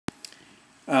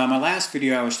My last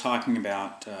video I was talking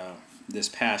about this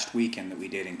past weekend that we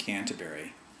did in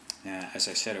Canterbury. As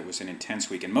I said, it was an intense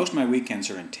weekend. Most of my weekends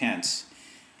are intense,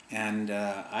 and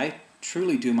I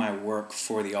truly do my work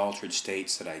for the altered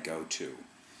states that I go to.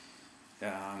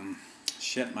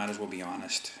 Might as well be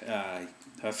honest.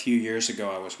 A few years ago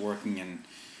I was working in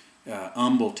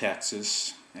Humble,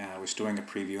 Texas. I was doing a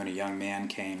preview and a young man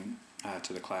came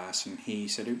to the class and he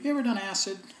said, "Have you ever done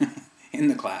acid?" in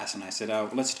the class, and I said, "Oh,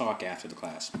 let's talk after the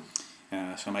class."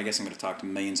 So I guess I'm going to talk to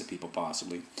millions of people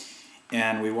possibly.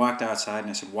 And we walked outside and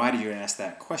I said, "Why did you ask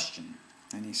that question?"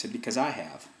 And he said, "Because I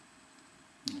have."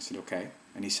 And I said, "Okay."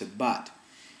 And he said, "But,"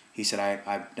 he said,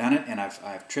 I've done it and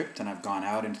I've tripped and I've gone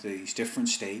out into these different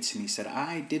states, and he said,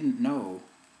 "I didn't know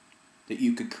that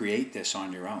you could create this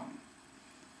on your own."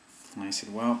 And I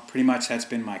said, "Well, pretty much that's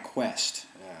been my quest.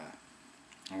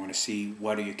 I want to see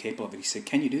what are you capable of." And he said,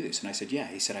 "Can you do this?" And I said, "Yeah."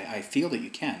 He said, I feel that you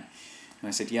can." And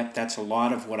I said, "Yep, that's a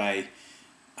lot of what I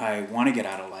want to get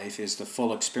out of life, is the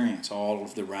full experience, all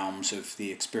of the realms of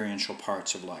the experiential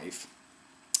parts of life."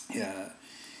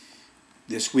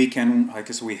 This weekend, I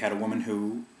guess we had a woman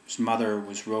whose mother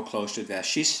was real close to death.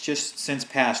 She's just since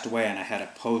passed away, and I had a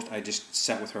post. I just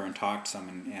sat with her and talked to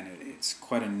them, and it's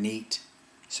quite a neat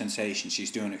sensation. She's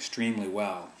doing extremely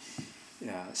well.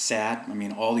 Sad, I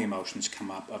mean, all the emotions come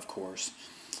up, of course.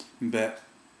 But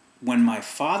when my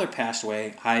father passed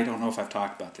away, I don't know if I've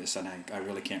talked about this, and I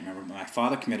really can't remember, but my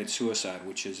father committed suicide,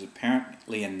 which is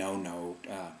apparently a no-no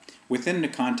within the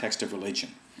context of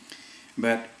religion.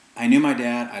 But I knew my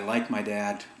dad, I liked my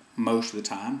dad most of the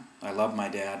time. I loved my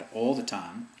dad all the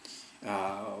time.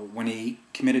 When he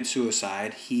committed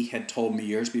suicide, he had told me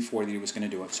years before that he was going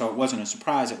to do it. So it wasn't a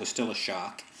surprise, it was still a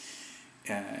shock.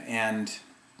 And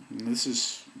this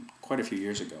is quite a few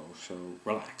years ago, so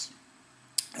relax.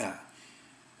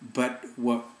 But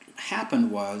what happened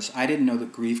was, I didn't know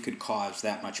that grief could cause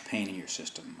that much pain in your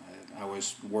system. I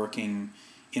was working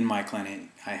in my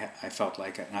clinic. I felt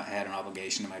like I had an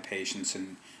obligation to my patients,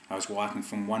 and I was walking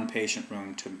from one patient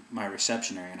room to my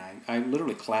reception area, and I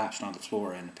literally collapsed on the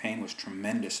floor, and the pain was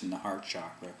tremendous in the heart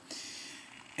chakra.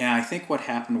 And I think what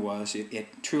happened was,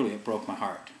 it truly broke my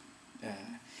heart.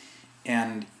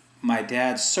 And my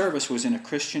dad's service was in a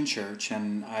Christian church,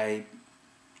 and I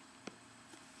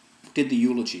did the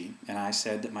eulogy, and I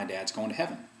said that my dad's going to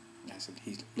heaven. I said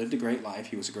he lived a great life,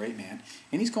 he was a great man,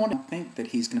 and he's going to think that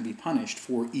he's going to be punished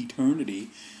for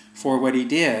eternity for what he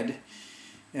did.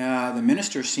 The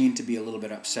minister seemed to be a little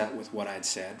bit upset with what I'd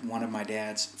said. One of my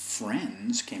dad's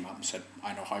friends came up and said,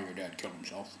 "I know how your dad killed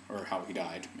himself, or how he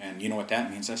died, and you know what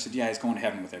that means." I said, "Yeah, he's going to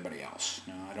heaven with everybody else."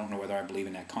 Now, I don't know whether I believe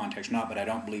in that context or not, but I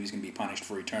don't believe he's going to be punished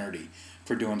for eternity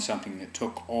for doing something that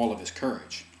took all of his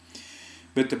courage.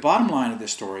 But the bottom line of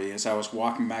this story is, I was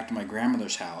walking back to my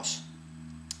grandmother's house,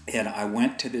 and I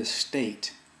went to this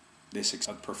state,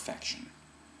 of perfection.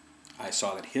 I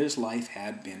saw that his life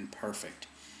had been perfect.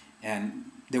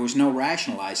 And there was no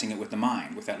rationalizing it with the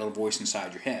mind, with that little voice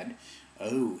inside your head.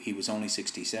 "Oh, he was only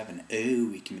 67.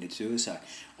 Oh, he committed suicide."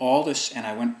 All this, and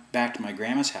I went back to my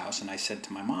grandma's house and I said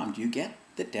to my mom, "Do you get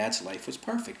that Dad's life was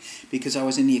perfect?" Because I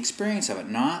was in the experience of it,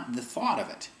 not the thought of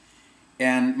it.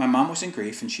 And my mom was in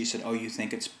grief, and she said, "Oh, you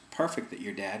think it's perfect that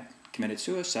your dad committed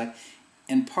suicide?"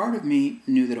 And part of me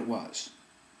knew that it was.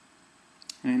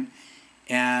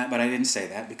 But I didn't say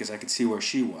that because I could see where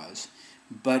she was.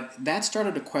 But that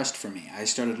started a quest for me. I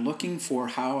started looking for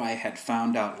how I had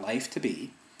found out life to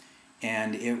be.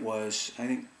 And it was, I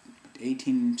think,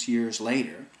 18 years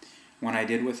later when I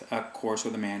did with a course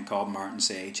with a man called Martin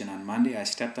Sage. And on Monday I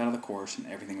stepped out of the course and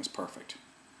everything was perfect.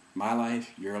 My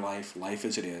life, your life, life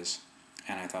as it is.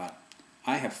 And I thought,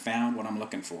 I have found what I'm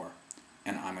looking for,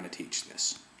 and I'm going to teach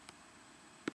this.